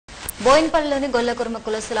బోయిన్పల్లిలోని గొల్లకుర్మ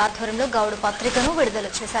కులస్తుల ఆధ్వర్యంలో గౌడ్ పత్రికను విడుదల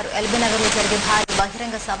చేశారు. ఎల్బీ నగర్ లో జరిగే భారీ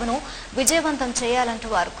బహిరంగ సభను విజయవంతం చేయాలంటూ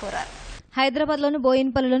వారు కోరారు. హైదరాబాద్లోని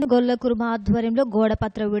బోయిన్పల్లిలోని గొల్లకుర్మ ఆధ్వర్యంలో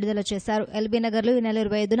గోడపత్ర విడుదల చేశారు. ఎల్బీ నగర్లో ఈ నెల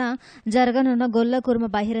 25న జరగనున్న గొల్లకుర్మ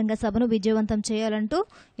బహిరంగ సభను విజయవంతం చేయాలంటూ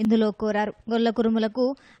ఇందులో కోరారు. గొల్లకుర్మలకు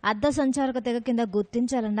అర్ధ సంచారక తెగ కింద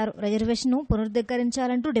గుర్తించాలన్నారు. రిజర్వేషన్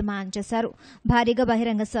పునరుద్ధరించాలంటూ డిమాండ్ చేశారు. భారీగా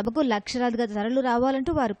బహిరంగ సభకు లక్షలాదిగా తరలు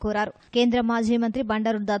రావాలంటూ వారు కోరారు. కేంద్ర మాజీ మంత్రి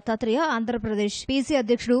బండారు దత్తాత్రేయ, ఆంధ్రప్రదేశ్ పీసీ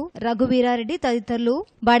అధ్యక్షుడు రఘువీరారెడ్డి తదితరులు,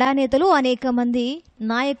 బడా నేతలు, అనేక మంది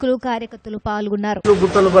నాయకులు, కార్యకర్తలు పాల్గొన్నారు.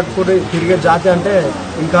 తిరిగే జాతి అంటే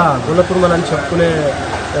ఇంకా గొల్లకుర్మలు అని చెప్పుకునే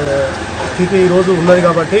స్థితి ఈరోజు ఉన్నది.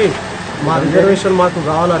 కాబట్టి మా రిజర్వేషన్ మాకు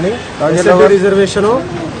కావాలని, ఎస్ఎల్టీ రిజర్వేషన్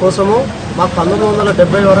కోసము మాకు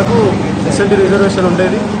 1970 వరకు ఎస్ఎల్టీ రిజర్వేషన్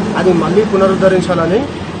ఉండేది, అది మళ్ళీ పునరుద్ధరించాలని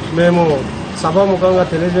మేము సభాముఖంగా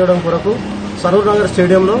తెలియజేయడం కొరకు సరూర్ నగర్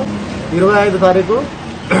స్టేడియంలో 25 తారీఖు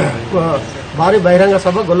భారీ బహిరంగ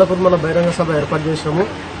సభ, గొల్లకుర్మల బహిరంగ సభ ఏర్పాటు చేసినాము.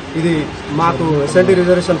 ఇది మాకు ఎస్ఎల్టీ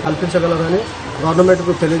రిజర్వేషన్ కల్పించగలరని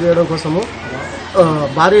గవర్నమెంట్కు తెలియజేయడం కోసము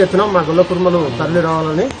భారీ ఎత్తున మా గొల్లకుర్మలు తరలి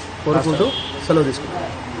రావాలని కోరుకుంటూ సెలవు తీసుకుంటాం.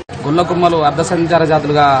 గొల్లకుర్మలు అర్ధ సంచార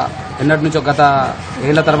జాతులుగా ఎన్నటి నుంచో గత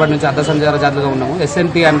ఏళ్ల తరబడి నుంచి అర్ధ సంచార జాతులుగా ఉన్నాము.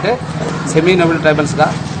 ఎస్ఎన్టీ అంటే సెమీ నోబుల్ ట్రైబల్స్గా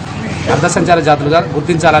అర్ధ సంచార జాతులుగా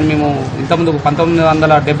గుర్తించాలని మేము ఇంతకుముందు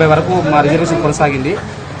 1970 వరకు మా రిజర్వేషన్ కొనసాగింది.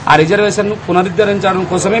 ఆ రిజర్వేషన్ పునరుద్ధరించడం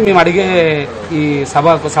కోసమే మేము అడిగే ఈ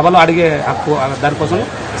సభలో అడిగే హక్కు, దానికోసం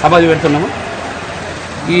సభ పెడుతున్నాము.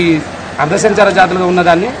 ఈ అర్ధ సంచార జాతులుగా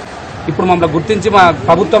ఉన్నదాన్ని ఇప్పుడు మమ్మల్ని గుర్తించి మా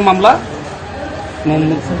ప్రభుత్వం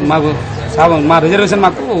మా రిజర్వేషన్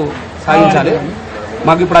మాకు సాధించాలి.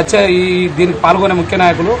 మాకు ఇప్పుడు వచ్చే దీనికి పాల్గొనే ముఖ్య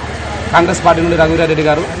నాయకులు కాంగ్రెస్ పార్టీ నుండి రఘువీరారెడ్డి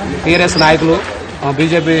గారు, టీఆర్ఎస్ నాయకులు,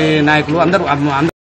 బీజేపీ నాయకులు అందరూ